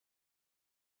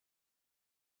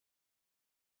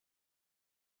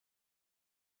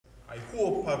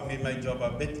hope have made my job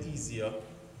a bit easier,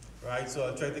 right? So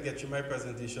I'll try to get through my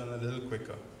presentation a little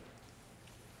quicker.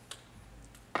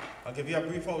 I'll give you a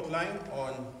brief outline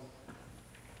on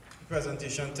the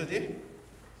presentation today.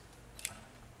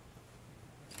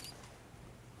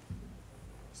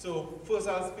 So first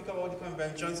I'll speak about the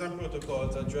conventions and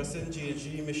protocols addressing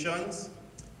GHG emissions,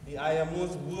 the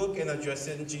IMO's work in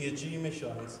addressing GHG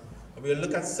emissions. We'll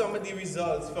look at some of the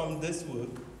results from this work.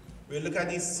 We'll look at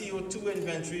the CO2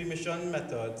 inventory emission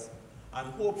methods, and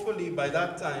hopefully by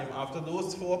that time, after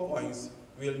those 4 points,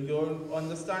 you'll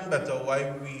understand better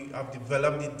why we have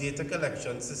developed the data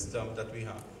collection system that we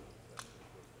have.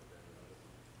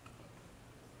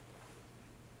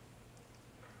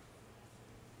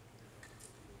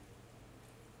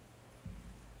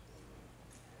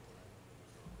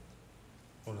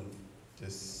 Hold on,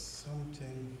 there's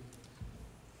something.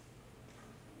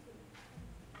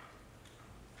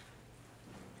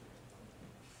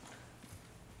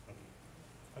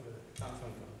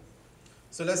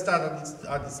 So let's start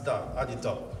at the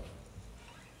top.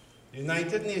 The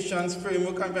United Nations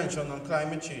Framework Convention on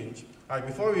Climate Change. All right,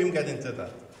 before we even get into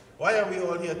that, why are we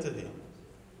all here today?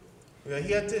 We are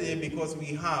here today because we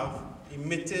have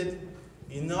emitted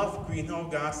enough greenhouse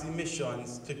gas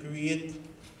emissions to create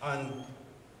an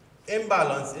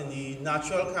imbalance in the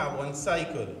natural carbon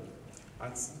cycle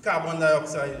and carbon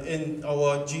dioxide in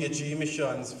our GHG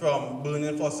emissions from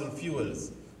burning fossil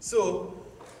fuels. So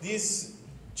these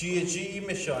GHG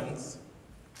emissions,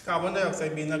 carbon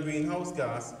dioxide being a greenhouse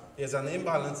gas, there's an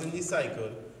imbalance in the cycle,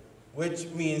 which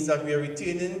means that we are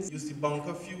retaining, use the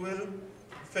bunker fuel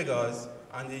figures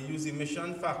and they use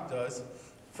emission factors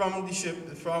from the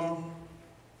ship, from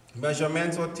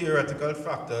measurements or theoretical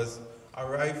factors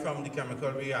arrived from the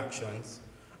chemical reactions,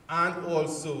 and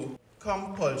also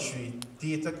compulsory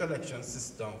data collection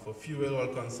system for fuel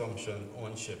oil consumption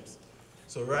on ships.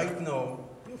 So right now,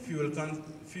 the fuel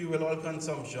oil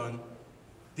consumption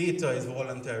data is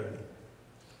voluntary.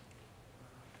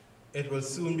 It will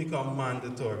soon become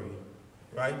mandatory,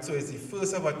 right? So it's the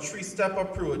first of a three-step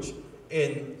approach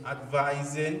in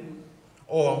advising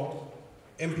or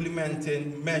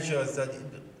implementing measures that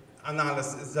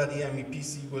analysis that the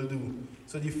MEPC will do.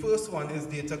 So the first one is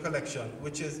data collection,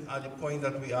 which is at the point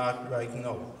that we are right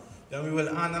now. Then we will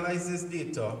analyze this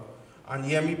data, and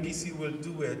the MEPC will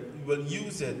do it, will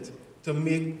use it to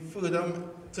make further,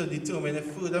 to determine if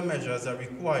further measures are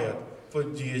required for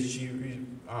GHG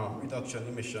reduction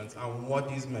emissions and what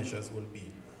these measures will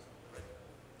be.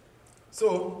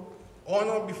 So, on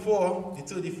or before the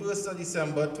 31st of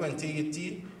December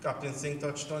 2018, Captain Singh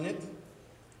touched on it,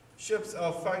 ships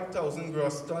of 5,000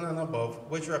 gross ton and above,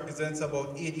 which represents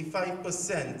about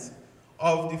 85%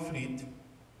 of the fleet,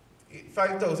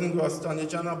 5,000 gross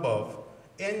tonnage and above,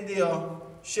 in their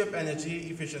ship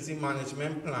energy efficiency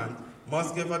management plan,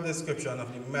 must give a description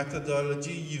of the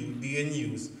methodology being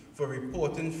used for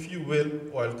reporting fuel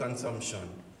oil consumption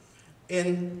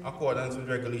in accordance with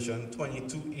Regulation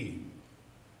 22A.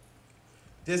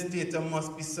 This data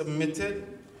must be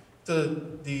submitted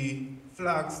to the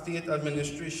Flag State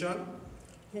Administration,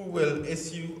 who will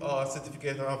issue a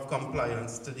certificate of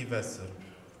compliance to the vessel.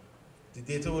 The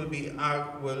data will be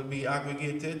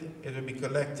aggregated, it will be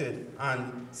collected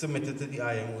and submitted to the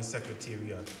IMO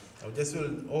Secretariat. Now, this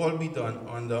will all be done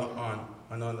under an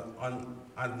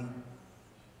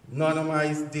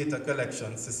anonymized data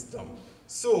collection system.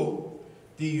 So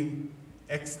the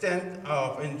extent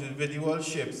of individual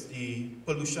ships, the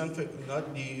pollution,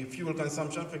 not the fuel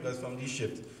consumption figures from these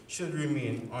ships should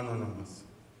remain anonymous.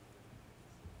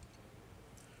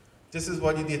 This is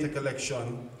what the data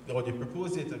collection, or the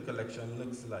proposed data collection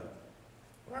looks like,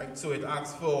 right? So it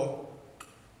asks for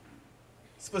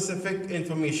specific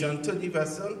information to the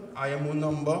vessel, IMO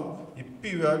number, the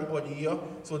period or the year.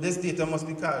 So this data must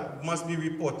be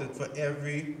reported for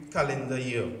every calendar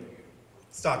year,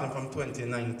 starting from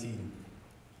 2019.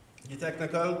 The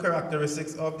technical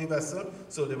characteristics of the vessel,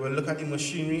 so they will look at the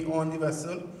machinery on the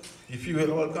vessel, the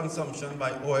fuel oil consumption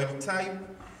by oil type,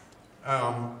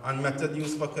 and method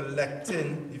used for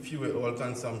collecting the fuel oil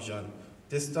consumption,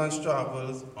 distance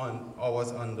travels on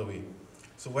hours underway.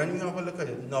 So when we have a look at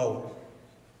it now,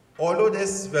 although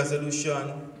this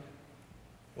resolution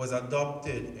was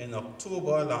adopted in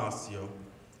October last year,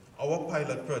 our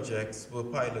pilot projects were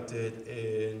piloted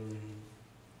in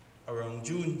around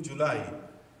June, July,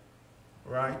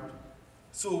 right?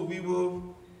 So we were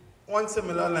on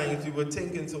similar lines, we were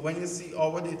thinking, so when you see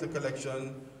our data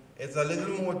collection, it's a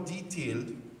little more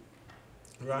detailed,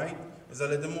 right? It's a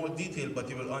little more detailed, but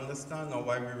you will understand now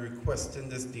why we're requesting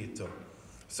this data.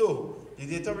 So, the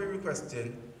data we're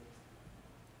requesting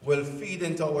will feed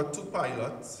into our two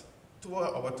pilots,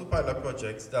 our two pilot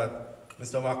projects that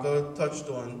Mr. Walker touched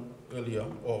on earlier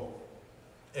or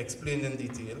explained in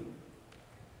detail,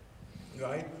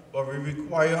 right? But we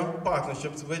require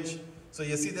partnerships which, so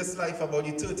you see this slide for about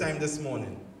the third time this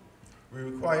morning. We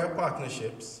require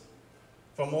partnerships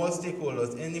from all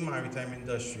stakeholders in the maritime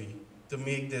industry to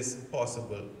make this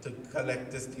possible, to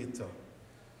collect this data.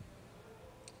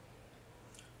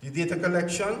 The data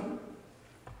collection,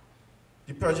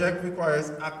 the project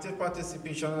requires active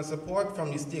participation and support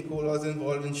from the stakeholders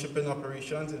involved in shipping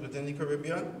operations within the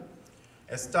Caribbean,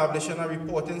 establishing a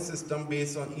reporting system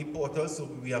based on e-portal, so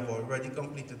we have already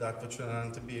completed that for Trinidad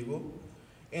and Tobago,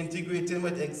 integrating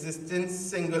with existing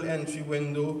single entry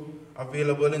window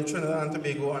available in Trinidad and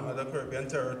Tobago and other Caribbean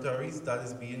territories that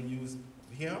is being used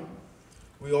here.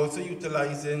 We're also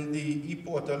utilizing the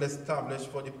e-portal established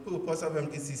for the purpose of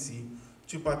MTCC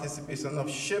through participation of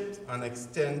shipped and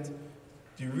extend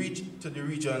the reach to the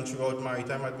region throughout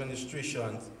maritime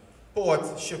administrations,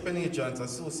 ports, shipping agents,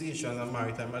 associations, and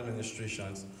maritime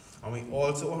administrations. And we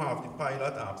also have the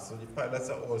pilot apps, so the pilots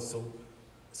are also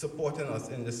supporting us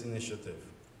in this initiative.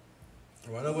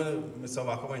 We're not going to, Mr.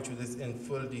 Walker went through this in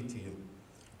full detail,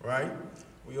 right?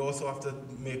 We also have to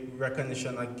make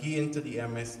recognition again to the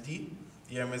MSD.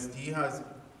 The MSD has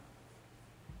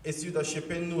issued a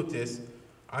shipping notice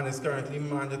and is currently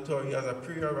mandatory as a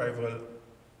pre-arrival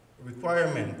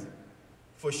requirement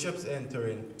for ships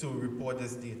entering to report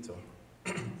this data.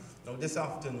 Now this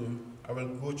afternoon, I will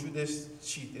go through this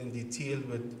sheet in detail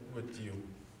with you.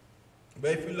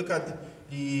 But if you look at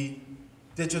the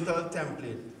digital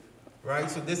template, right,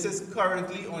 so this is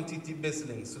currently on TT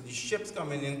BizLink, so the ships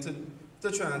coming into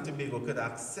Trinidad and Tobago could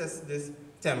access this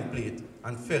template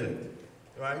and fill it,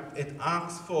 right? It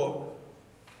asks for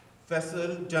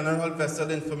general vessel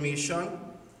information,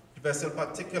 the vessel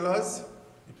particulars,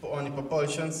 on the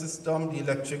propulsion system, the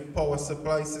electric power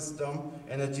supply system,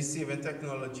 energy saving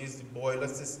technologies, the boiler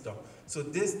system. So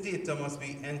this data must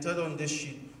be entered on this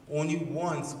sheet only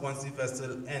once the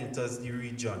vessel enters the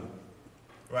region,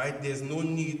 right? There's no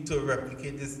need to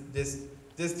replicate this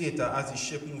data as the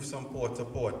ship moves from port to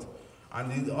port.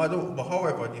 And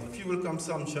however, the fuel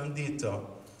consumption data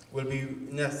will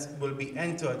be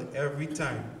entered every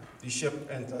time the ship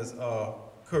enters a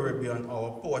Caribbean or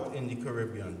a port in the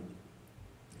Caribbean.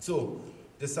 So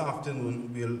this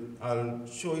afternoon, I'll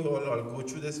show you all, I'll go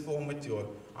through this form with you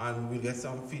all, and we'll get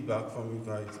some feedback from you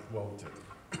guys about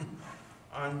it.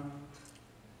 And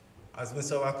as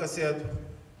Mr. Walker said,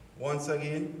 once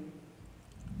again,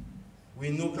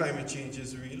 we know climate change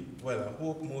is real. Well, I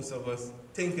hope most of us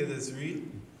think it is real,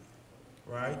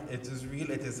 right? It is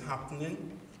real, it is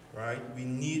happening, right? We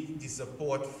need the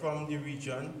support from the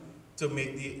region to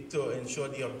ensure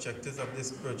the objectives of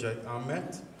this project are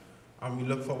met. And we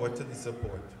look forward to the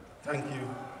support. Thank you.